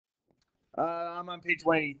I'm on page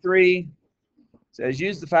 183. It says,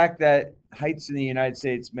 use the fact that heights in the United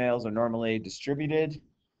States males are normally distributed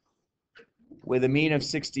with a mean of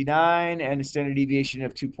 69 and a standard deviation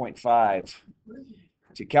of 2.5.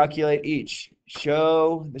 To calculate each,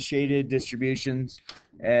 show the shaded distributions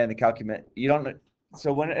and the calculate. You don't.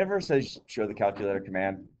 So whenever it says show the calculator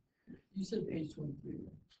command, You said page 23.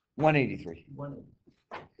 183. 1.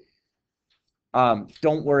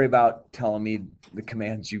 Don't worry about telling me the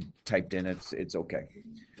commands you typed in. It's okay.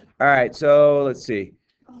 All right. So let's see.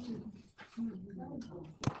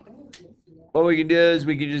 What we can do is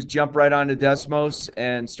we can just jump right onto Desmos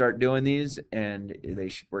and start doing these, and they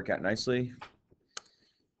should work out nicely.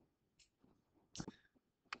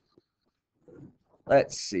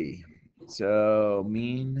 Let's see. So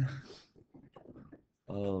mean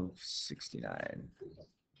of 69.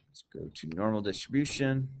 Let's go to normal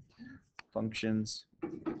distribution, functions.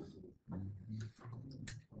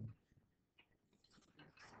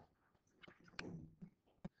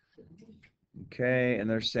 Okay, and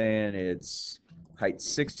they're saying it's height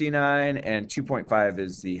 69 and 2.5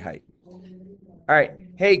 is the height. All right.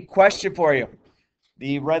 Hey, question for you.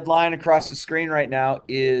 The red line across the screen right now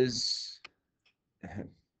is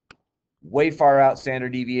way far out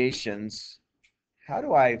standard deviations. How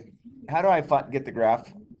do I get the graph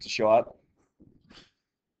to show up?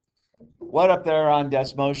 What up there on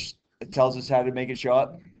Desmos tells us how to make it show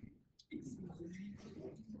up?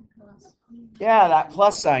 Yeah, that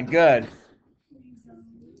plus sign. Good.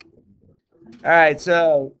 All right,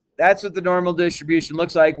 so that's what the normal distribution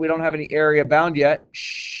looks like. We don't have any area bound yet.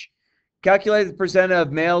 Shh. Calculate the percent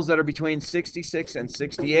of males that are between 66 and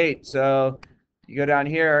 68. So you go down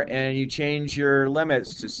here and you change your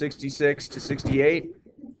limits to 66 to 68.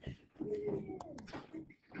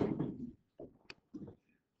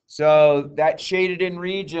 So that shaded in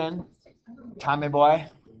region, Tommy boy,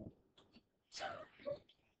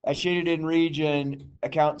 that shaded in region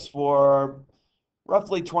accounts for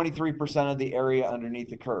roughly 23% of the area underneath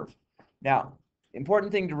the curve. Now,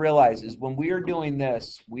 important thing to realize is when we are doing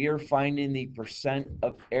this, we are finding the percent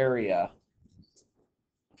of area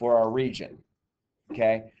for our region,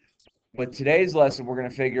 okay? With today's lesson, we're going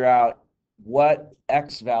to figure out what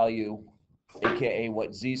X value, aka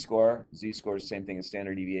what z-score is the same thing as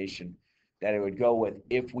standard deviation, that it would go with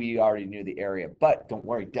if we already knew the area. But don't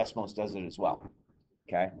worry, Desmos does it as well,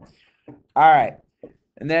 okay? All right.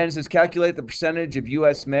 And then it says calculate the percentage of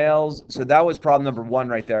U.S. males. So that was problem number 1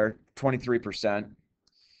 right there, 23%.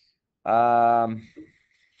 And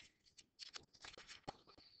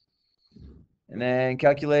then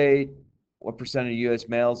calculate what percent of U.S.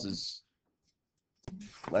 males is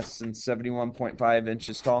less than 71.5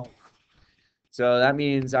 inches tall. So that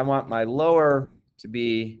means I want my lower to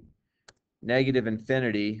be negative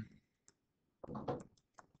infinity.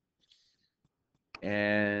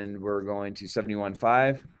 And we're going to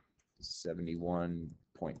 71.5,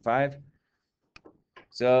 71.5.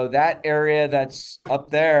 So that area that's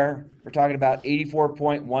up there, we're talking about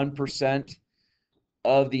 84.1%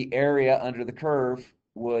 of the area under the curve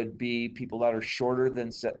would be people that are shorter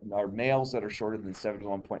than, or males that are shorter than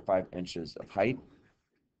 71.5 inches of height.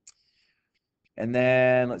 And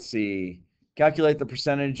then let's see, calculate the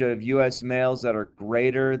percentage of U.S. males that are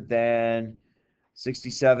greater than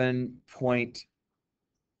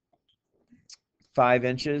 67.5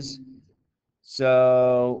 inches.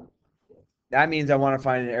 So that means I want to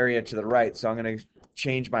find an area to the right. So I'm going to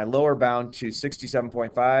change my lower bound to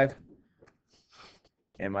 67.5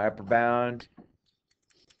 and my upper bound,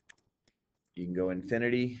 you can go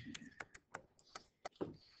infinity.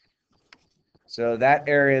 So that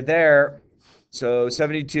area there, so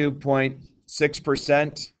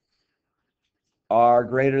 72.6% are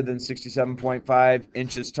greater than 67.5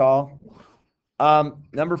 inches tall.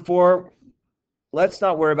 Number 4, let's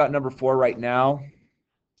not worry about number 4 right now.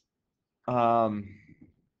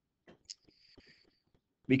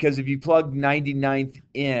 Because if you plug 99th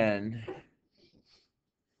in,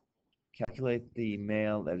 calculate the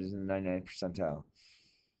male that is in the 99th percentile.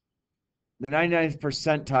 The 99th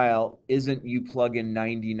percentile isn't you plug in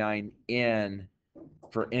 99 in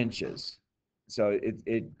for inches. So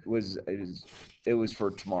it was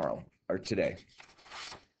for tomorrow or today.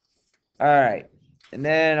 All right. And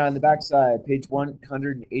then on the back side, page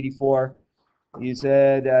 184, you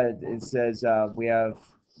said it says we have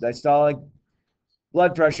diastolic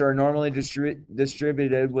blood pressure are normally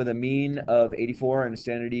distributed with a mean of 84 and a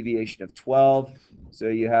standard deviation of 12. So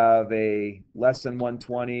you have a less than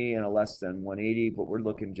 120 and a less than 180, but we're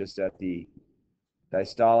looking just at the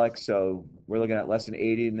diastolic. So we're looking at less than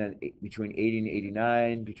 80, and then between 80 and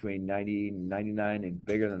 89, between 90 and 99, and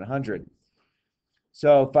bigger than 100.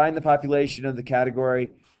 So find the population of the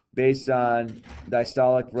category based on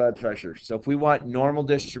diastolic blood pressure. So if we want normal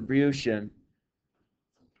distribution,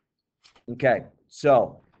 okay,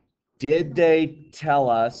 so did they tell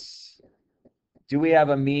us, do we have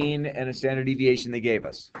a mean and a standard deviation they gave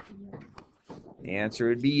us? The answer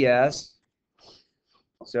would be yes.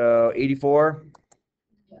 So 84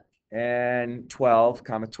 and 12,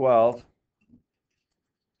 comma 12.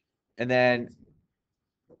 And then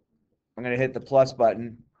I'm going to hit the plus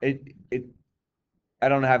button. I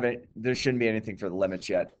don't have it. There shouldn't be anything for the limits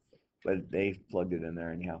yet, but they plugged it in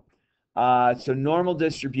there anyhow. So normal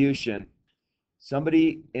distribution,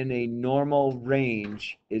 somebody in a normal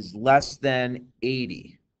range is less than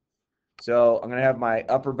 80. So I'm going to have my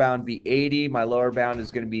upper bound be 80. My lower bound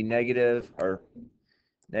is going to be negative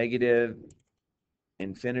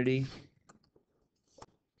infinity.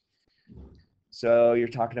 So you're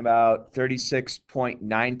talking about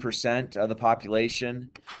 36.9% of the population.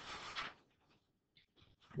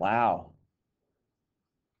 Wow.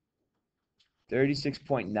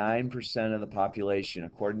 36.9% of the population,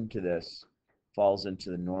 according to this, falls into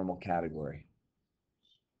the normal category.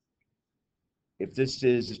 If this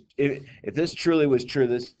truly was true,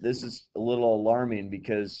 this is a little alarming,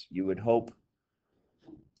 because you would hope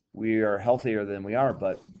we are healthier than we are,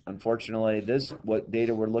 but unfortunately what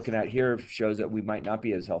data we're looking at here shows that we might not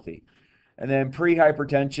be as healthy. And then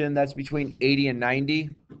pre-hypertension, that's between 80 and 90.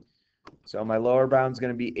 So my lower bound is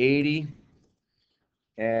going to be 80,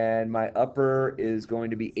 and my upper is going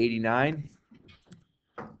to be 89.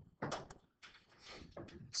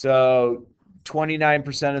 So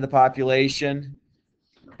 29% of the population,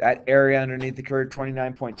 that area underneath the curve,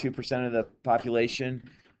 29.2% of the population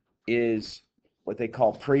is what they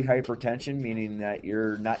call pre-hypertension, meaning that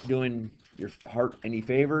you're not doing your heart any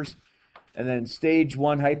favors. And then stage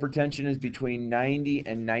 1 hypertension is between 90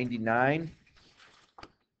 and 99.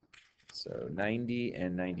 So 90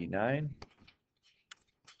 and 99.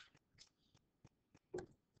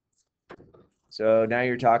 So now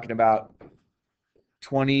you're talking about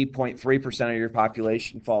 20.3% of your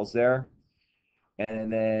population falls there.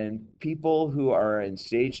 And then people who are in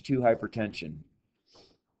stage 2 hypertension.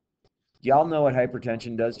 Do y'all know what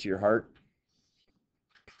hypertension does to your heart?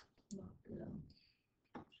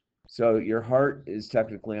 So your heart is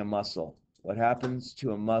technically a muscle. What happens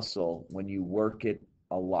to a muscle when you work it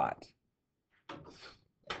a lot?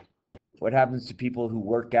 What happens to people who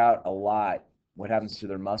work out a lot? What happens to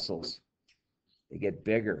their muscles? They get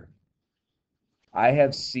bigger. I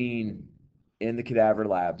have seen in the cadaver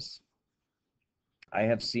labs, I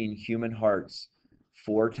have seen human hearts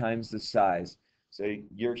 4 times the size. So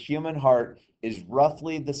your human heart is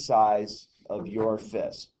roughly the size of your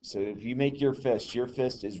fist. So if you make your fist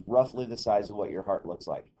is roughly the size of what your heart looks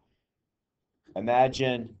like.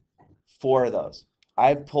 Imagine 4 of those.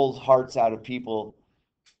 I've pulled hearts out of people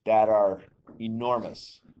that are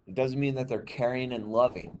enormous. It doesn't mean that they're caring and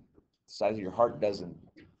loving. The size of your heart doesn't.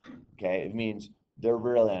 Okay, it means they're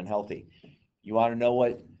really unhealthy. You want to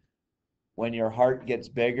know when your heart gets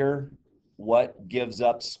bigger, what gives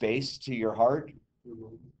up space to your heart?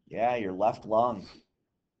 Yeah, your left lung.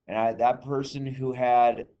 And that person who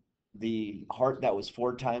had the heart that was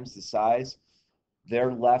 4 times the size,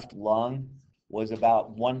 their left lung was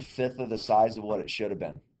about 1/5 of the size of what it should have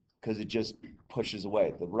been, because it just pushes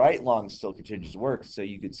away. The right lung still continues to work, so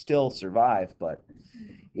you could still survive, but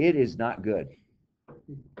it is not good.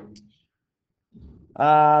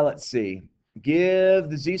 Let's see. Give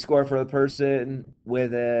the Z-score for the person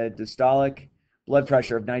with a diastolic blood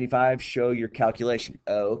pressure of 95. Show your calculation.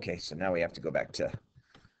 Oh, okay. So now we have to go back to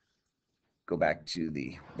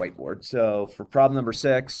the whiteboard. So for problem number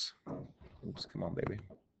 6, oops, come on, baby.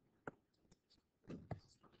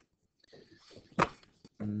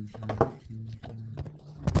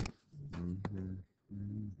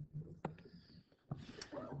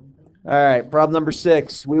 All right, problem number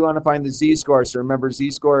 6. We want to find the Z-score. So remember,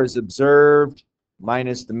 Z-score is observed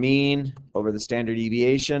minus the mean over the standard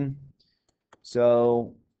deviation.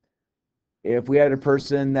 So if we had a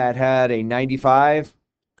person that had a 95,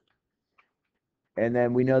 and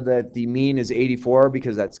then we know that the mean is 84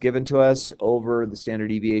 because that's given to us over the standard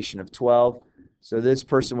deviation of 12. So this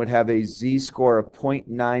person would have a Z-score of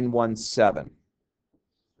 0.917.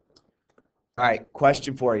 All right,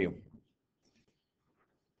 question for you.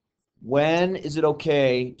 When is it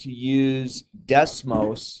okay to use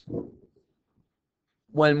Desmos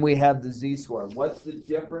when we have the Z-score? What's the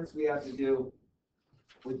difference we have to do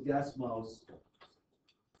with Desmos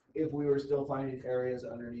if we were still finding areas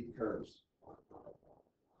underneath curves?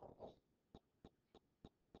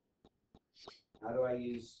 How do I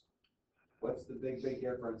use What's the big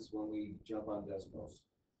difference when we jump on Desmos?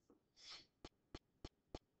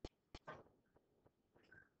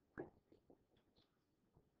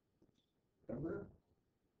 Remember?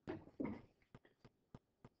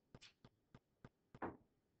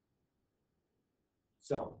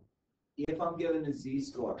 So, if I'm given a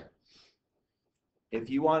z-score, if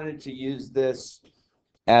you wanted to use this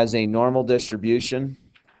as a normal distribution,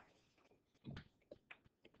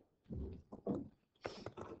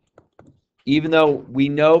 even though we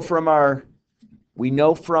know from our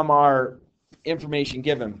information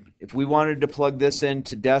given, if we wanted to plug this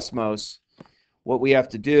into Desmos, what we have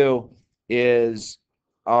to do is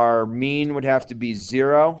our mean would have to be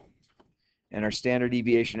 0 and our standard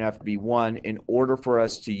deviation would have to be 1 in order for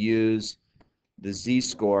us to use the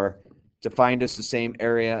z-score to find us the same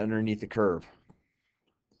area underneath the curve.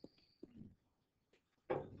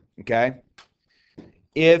 Okay?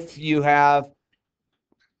 If you have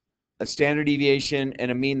a standard deviation and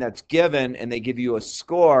a mean that's given and they give you a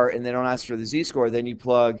score and they don't ask for the z-score, then you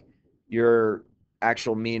plug your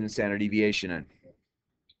actual mean and standard deviation in.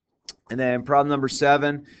 And then problem number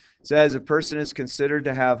 7 says a person is considered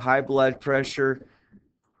to have high blood pressure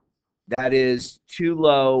that is too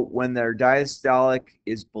low when their diastolic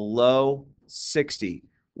is below 60.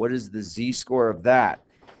 What is the z-score of that?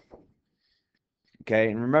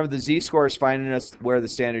 Okay, and remember the z-score is finding us where the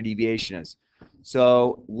standard deviation is.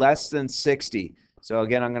 So less than 60. So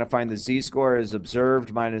again, I'm going to find the z-score is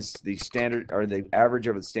observed minus the standard or the average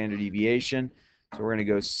over the standard deviation. So we're going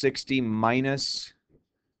to go 60 minus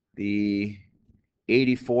the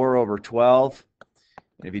 84 over 12.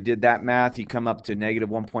 And if you did that math, you come up to negative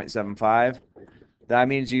 1.75. That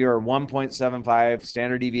means you are 1.75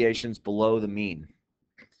 standard deviations below the mean.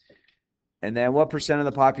 And then what percent of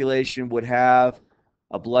the population would have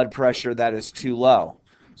a blood pressure that is too low?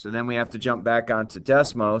 So then we have to jump back onto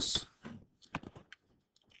Desmos.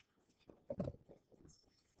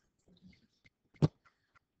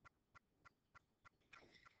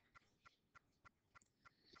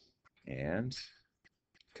 And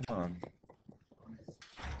come on.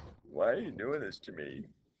 Why are you doing this to me?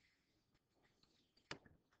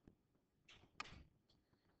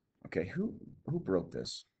 Okay, who broke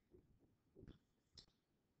this?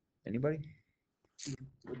 Anybody?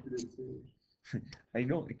 What did it say? I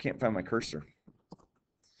can't find my cursor.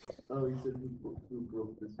 Oh, you said who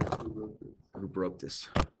broke this? Who broke this? Who broke this?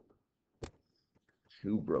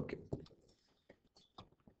 Who broke it?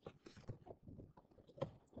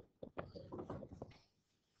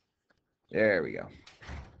 There we go.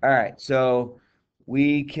 All right, so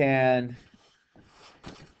we can,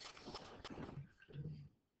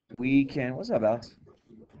 what's up, Alex?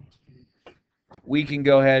 We can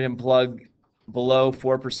go ahead and plug below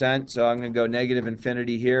 4%. So I'm going to go negative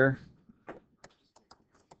infinity here.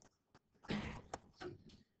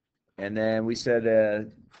 And then we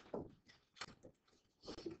said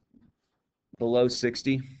below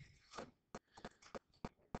 60. Is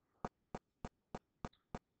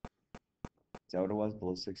that what it was?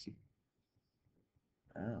 Below 60?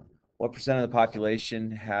 Oh. What percent of the population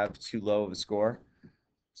have too low of a score?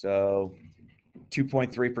 So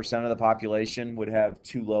 2.3% of the population would have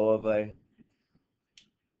too low of a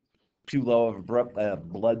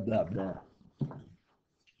blood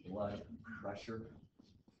pressure.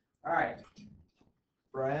 All right,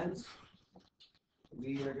 friends,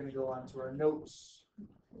 we are going to go on to our notes.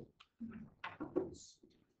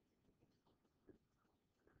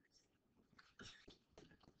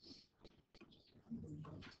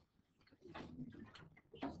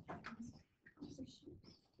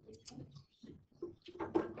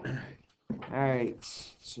 All right,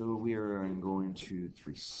 so we are going to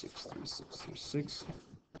 36.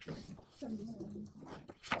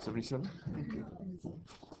 77?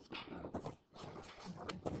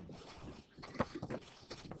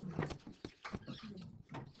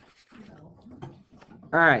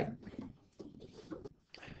 All right.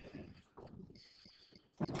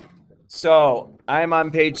 So I'm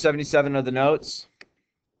on page 77 of the notes.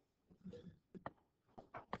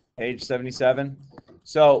 Page 77.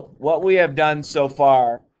 So what we have done so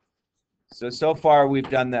far, we've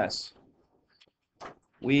done this.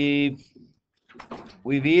 We've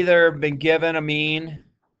either been given a mean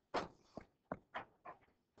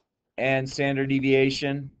and standard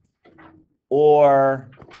deviation,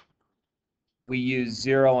 or we use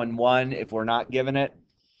 0 and 1 if we're not given it.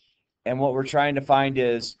 And what we're trying to find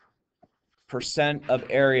is percent of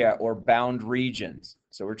area or bound regions.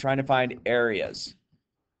 So we're trying to find areas.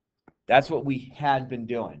 That's what we had been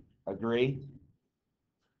doing. Agree?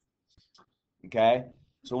 Okay.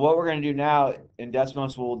 So what we're going to do now in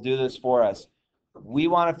Desmos will do this for us. we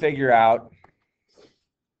want to figure out,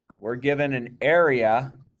 we're given an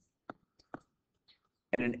area,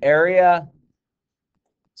 and an area,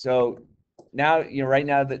 so now, right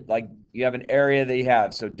now that like you have an area that you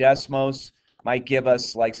have. So Desmos might give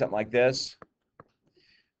us like something like this,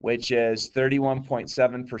 which is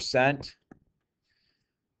 31.7%.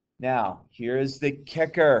 Now, here's the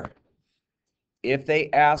kicker. If they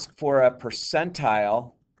ask for a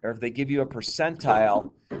percentile, or if they give you a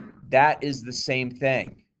percentile, that is the same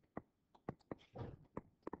thing.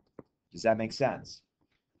 Does that make sense?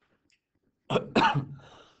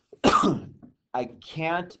 I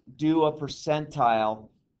can't do a percentile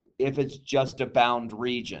if it's just a bound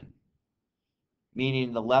region,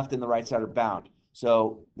 meaning the left and the right side are bound.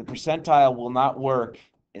 So the percentile will not work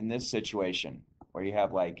in this situation where you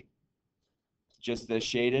have like just this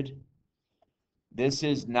shaded. This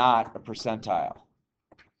is not a percentile.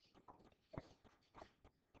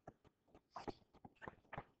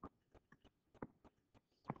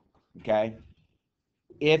 Okay?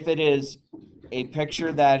 If it is a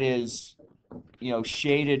picture that is,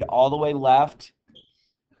 shaded all the way left,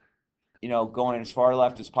 going as far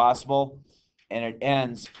left as possible, and it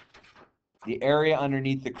ends, the area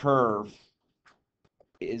underneath the curve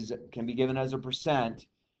can be given as a percent.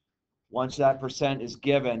 Once that percent is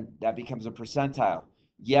given, that becomes a percentile.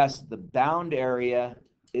 Yes, the bound area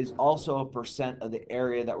is also a percent of the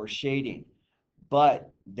area that we're shading,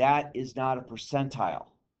 but that is not a percentile.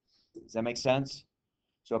 Does that make sense?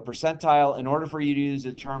 So a percentile, in order for you to use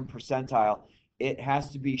the term percentile, it has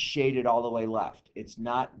to be shaded all the way left. It's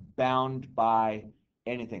not bound by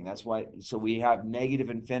anything. That's why, so we have negative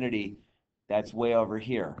infinity, that's way over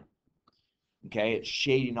here. Okay, it's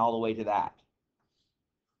shading all the way to that.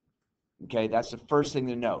 Okay, that's the first thing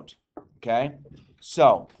to note. Okay,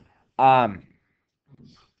 so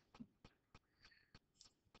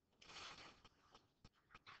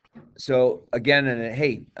so again,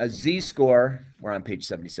 hey, a z-score, we're on page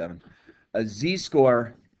 77. A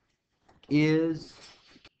z-score is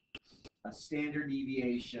a standard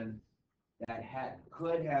deviation that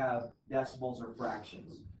could have decimals or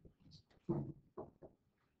fractions. Does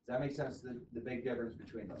that make sense? The big difference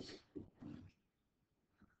between those.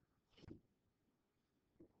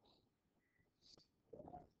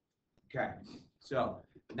 Okay, so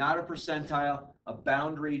not a percentile. A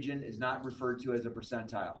bound region is not referred to as a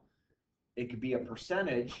percentile. It could be a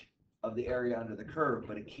percentage of the area under the curve,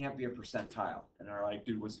 but it can't be a percentile. And they're like,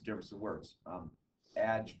 dude, what's the difference of words?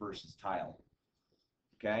 Edge versus tile.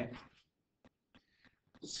 Okay.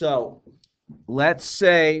 So let's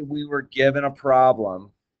say we were given a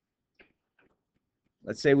problem.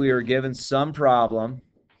 Let's say we were given some problem,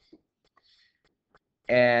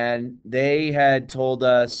 and they had told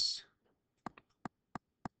us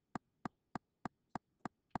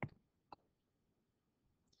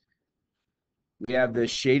we have this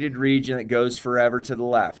shaded region that goes forever to the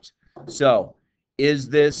left. So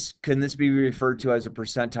can this be referred to as a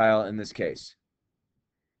percentile in this case?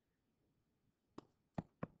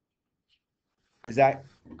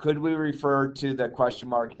 Could we refer to the question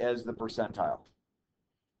mark as the percentile?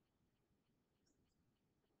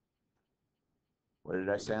 What did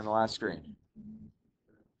I say on the last screen?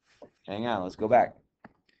 Hang on, let's go back.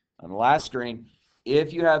 On the last screen,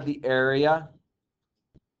 if you have the area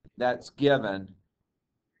that's given,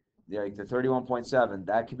 like the 31.7,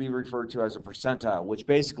 that can be referred to as a percentile, which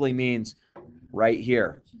basically means right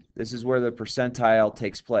here. This is where the percentile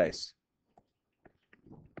takes place.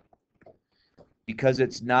 Because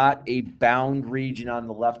it's not a bound region on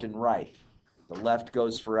the left and right. The left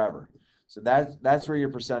goes forever. So that's where your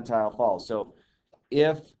percentile falls. So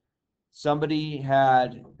if somebody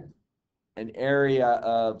had an area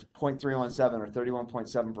of 0.317 or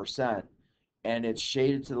 31.7% and it's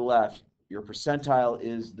shaded to the left, your percentile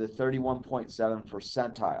is the 31.7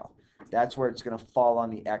 percentile. That's where it's going to fall on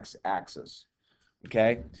the x-axis.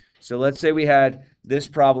 Okay, so let's say we had this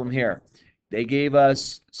problem here. They gave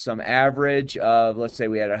us some average of, let's say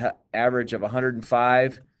we had an average of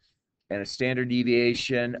 105 and a standard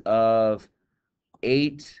deviation of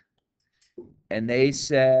 8. And they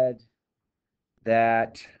said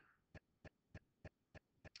that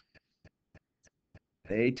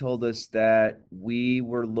they told us that we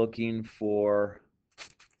were looking for,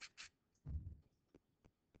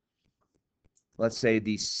 let's say,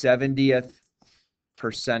 the 70th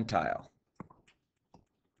percentile.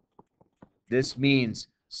 This means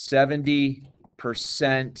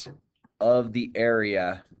 70% of the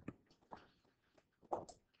area.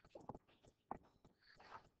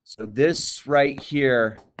 So this right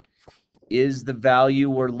here is the value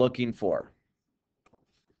we're looking for.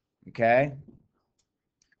 Okay?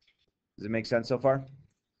 Does it make sense so far?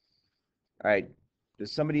 All right.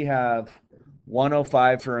 Does somebody have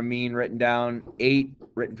 105 for a mean written down, 8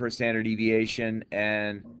 written for a standard deviation,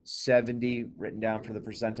 and 70 written down for the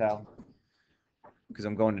percentile? Because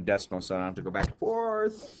I'm going to decimal, so I don't have to go back and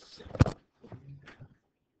forth.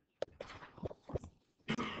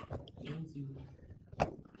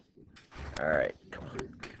 All right. Come on.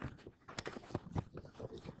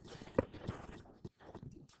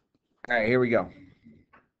 All right, here we go.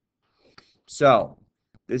 So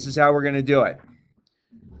this is how we're going to do it.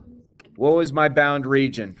 What was my bound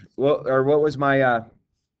region? What was my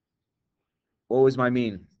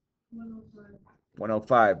mean? 105.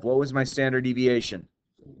 105. What was my standard deviation?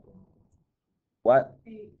 What?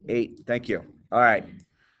 8. 8. Thank you. All right.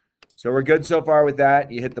 So we're good so far with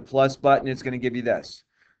that. You hit the plus button, it's going to give you this.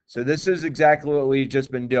 So this is exactly what we've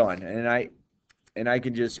just been doing. And I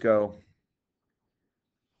can just go,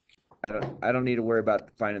 I don't need to worry about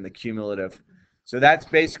finding the cumulative. So that's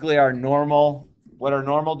basically our normal, what our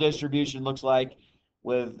normal distribution looks like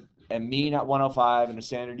with a mean at 105 and a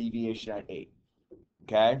standard deviation at 8.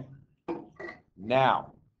 Okay?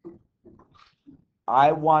 Now,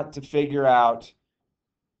 I want to figure out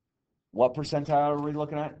what percentile are we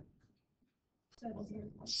looking at?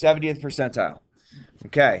 70th percentile.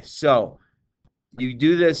 Okay, so you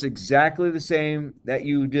do this exactly the same that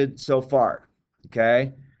you did so far.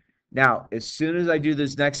 Okay? Now, as soon as I do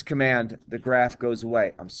this next command, the graph goes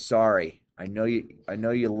away. I'm sorry. I know you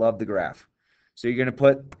love the graph. So you're going to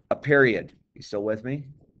put a period. You still with me?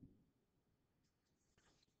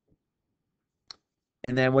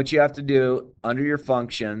 And then what you have to do under your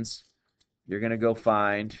functions, you're going to go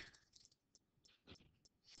find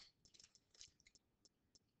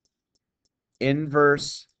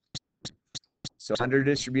inverse. So under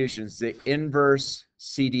distributions, the inverse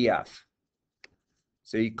CDF.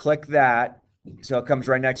 So you click that, so it comes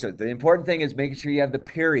right next to it. The important thing is making sure you have the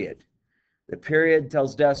period. The period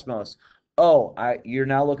tells Desmos, oh, you're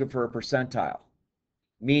now looking for a percentile.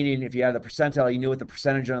 Meaning if you have the percentile, you knew what the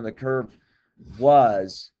percentage on the curve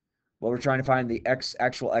was. Well, we're trying to find the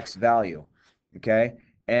actual X value. Okay?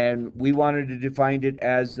 And we wanted to define it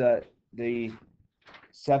as the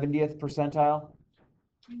 70th percentile.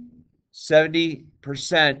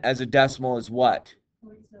 70% as a decimal is what?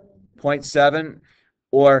 0.7.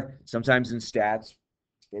 Or sometimes in stats,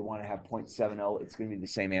 they want to have 0.70. It's going to be the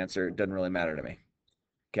same answer. It doesn't really matter to me.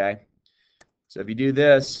 Okay? So if you do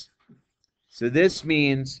this, so this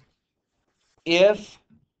means if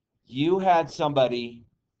you had somebody,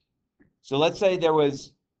 so let's say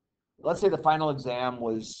the final exam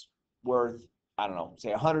was worth, I don't know,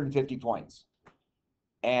 say 150 points.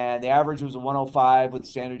 And the average was a 105 with a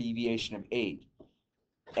standard deviation of 8.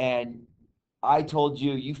 And I told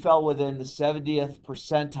you you fell within the 70th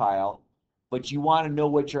percentile, but you want to know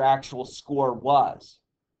what your actual score was.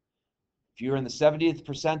 If you're in the 70th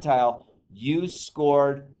percentile, you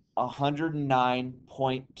scored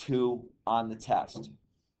 109.2 on the test. Does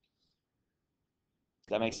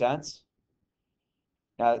that make sense?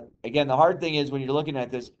 Now, again, the hard thing is when you're looking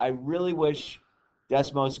at this, I really wish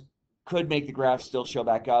Desmos could make the graph still show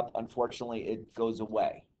back up. Unfortunately, it goes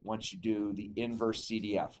away once you do the inverse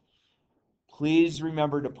CDF. Please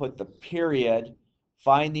remember to put the period,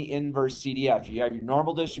 find the inverse CDF. You have your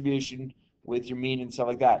normal distribution with your mean and stuff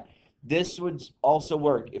like that. This would also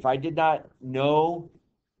work. If I did not know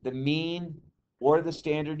the mean or the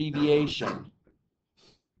standard deviation,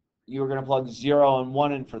 you were going to plug 0 and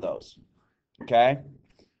 1 in for those. Okay?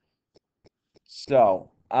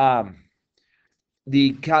 So,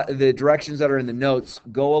 the directions that are in the notes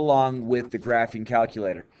go along with the graphing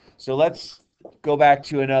calculator. So let's go back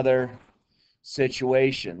to another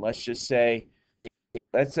situation. Let's say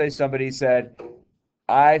somebody said,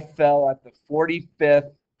 I fell at the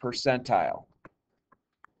 45th percentile.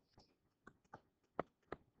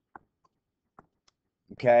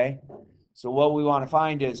 Okay? So what we want to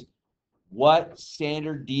find is, what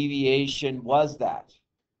standard deviation was that?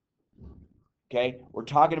 Okay? We're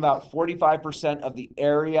talking about 45% of the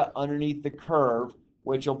area underneath the curve,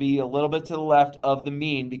 which will be a little bit to the left of the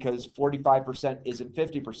mean because 45% isn't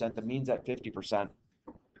 50%. The mean's at 50%.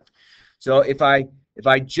 So if I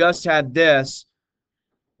just had this,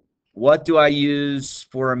 what do I use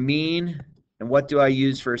for a mean and what do I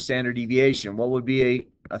use for a standard deviation? What would be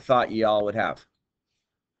a thought you all would have?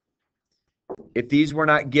 If these were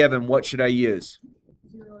not given, what should I use?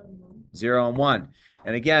 0 and 1. 0 and 1.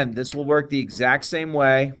 And again, this will work the exact same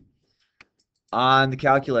way on the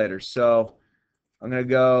calculator. So I'm going to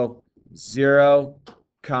go 0,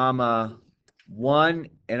 1,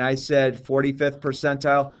 and I said 45th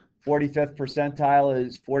percentile. 45th percentile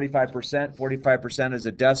is 45%. 45% as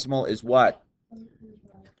a decimal is what?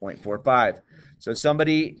 0.45. So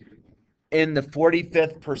somebody in the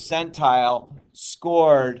 45th percentile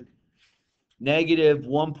scored negative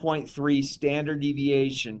 1.3 standard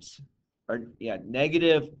deviations, or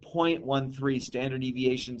negative 0.13 standard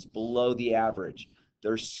deviations below the average.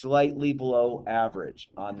 They're slightly below average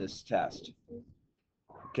on this test.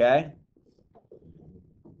 Okay?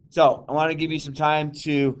 So I want to give you some time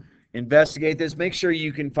to investigate this. Make sure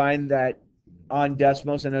you can find that on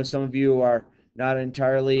Desmos. I know some of you are not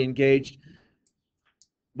entirely engaged.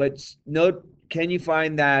 But note, can you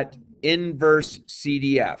find that inverse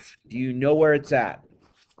CDF? Do you know where it's at?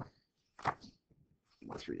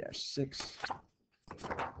 3-6.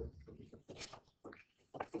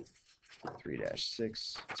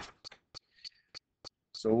 3-6.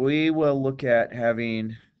 So we will look at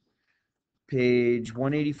having page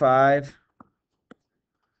 185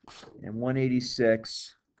 and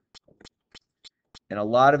 186. And a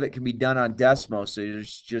lot of it can be done on Desmos, so you're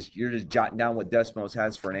just jotting down what Desmos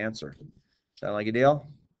has for an answer. Sound like a deal?